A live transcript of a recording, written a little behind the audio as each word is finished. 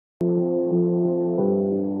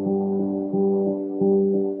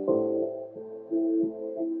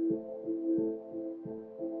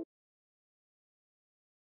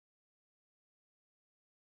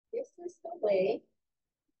the way.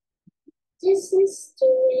 This is the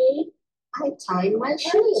way I tie my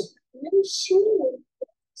shoe. My shoe.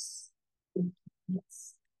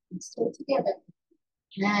 Let's do it together.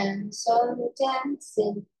 Hands are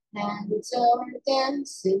dancing, hands are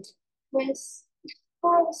dancing. Wrist,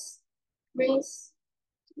 cross, wrist,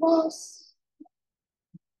 cross.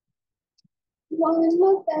 One of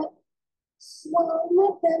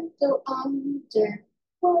them go under.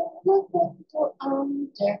 One of them go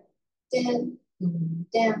under. Then,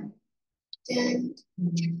 down, then,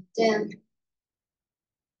 down.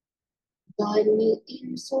 Bunny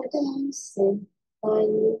ears are dancing.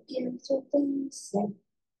 Bunny ears are dancing.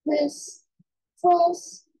 Twist,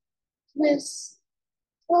 cross, twist,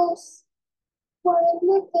 cross. One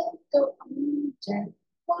of them go under.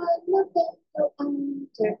 One of them go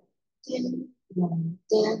under. Then,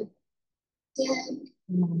 down, down,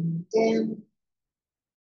 down.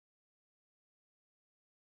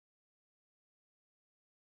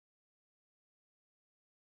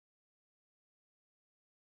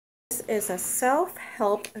 This is a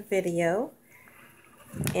self-help video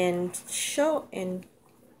and tying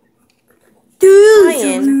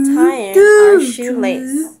our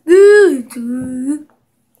shoelace.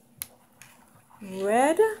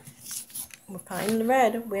 Red. We'll find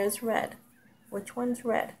red. Where's red? Which one's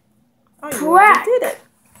red? Oh, you already did it.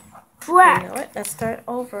 You know it. Let's start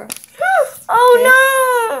over.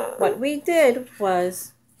 Oh no! What we did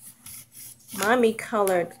was Mommy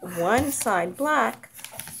colored one side black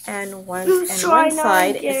and one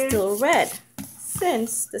side is still red,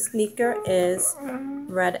 since the sneaker is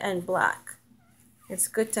red and black. It's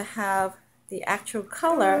good to have the actual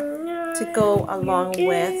color to go along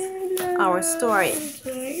with our story.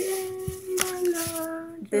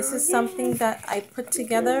 This is something that I put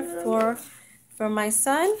together for my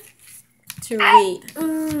son to read.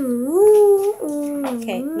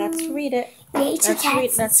 Okay, let's read it.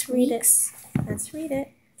 Let's read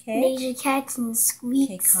it. Okay. Nature cats and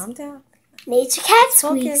squeaks. Okay, calm down. Nature cat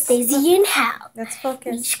squeaks, Daisy and Hal. Let's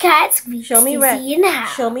focus. Nature cat squeaks, Show me Daisy red. and Hal.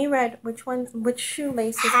 Show me red. Which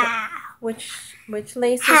shoelace is red? Which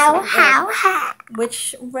lace is How?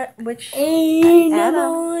 Which lace is red?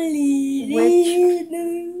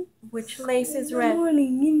 Which lace is red?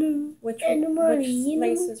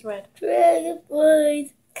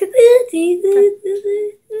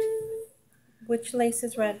 Which lace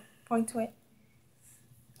is red? Point to it.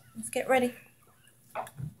 Let's get ready.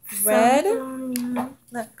 Red.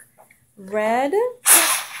 Look. Red.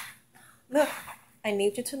 Look. I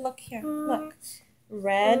need you to look here. Look.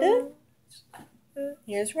 Red.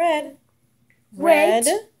 Here's red. Red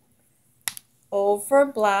over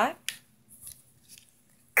black.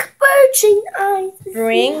 Converging eyes.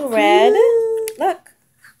 Bring red. Look.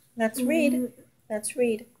 Let's read. Let's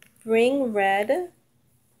read. Bring red.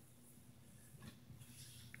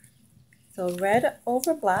 So red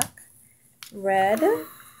over black. Red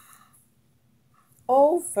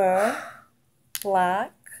over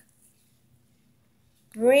black.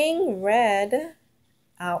 Bring red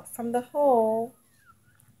out from the hole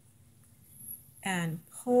and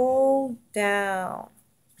pull down.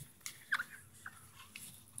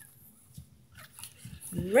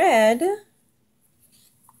 Red,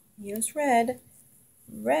 use red,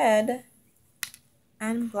 red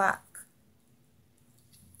and black.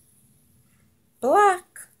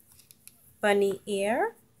 Black, bunny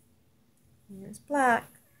ear, here's black,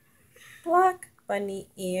 black bunny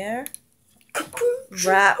ear.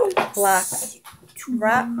 Wrap black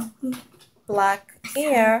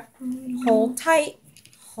ear, hold tight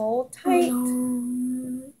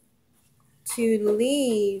to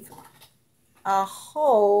leave a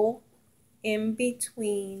hole in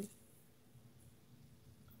between.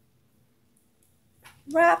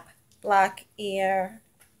 Wrap black ear,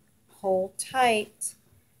 hold tight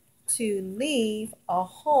to leave a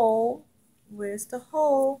hole. Where's the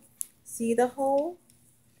hole? See the hole?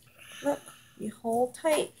 Look. You hold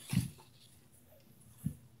tight.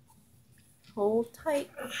 Hold tight.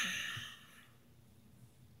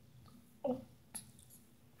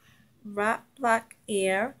 Wrap black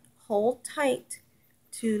ear. Hold tight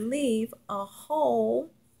to leave a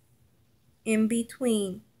hole in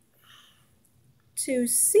between. To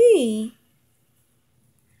see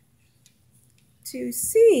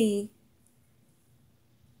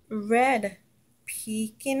red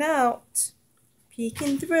peeking out,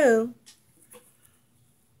 peeking through.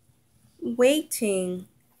 Waiting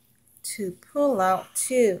to pull out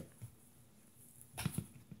too.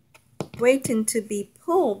 Waiting to be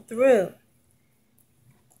pulled through.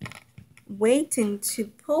 Waiting to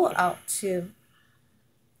pull out too.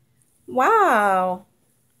 Wow!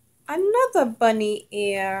 Another bunny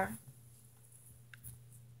ear.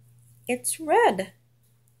 it's red.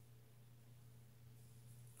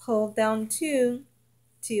 Pull down 2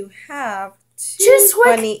 to have 2 Just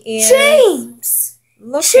like bunny ears James.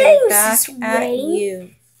 looking James back is at wearing you.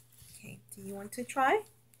 Okay, do you want to try?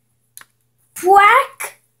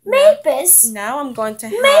 Black Mavis. Now I'm going to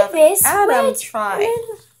have Mavis, Adam wait, try.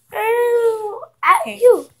 At Okay,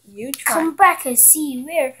 you. you try. Come back and see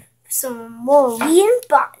where some more Ian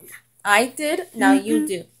button. I did, now you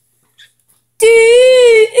do.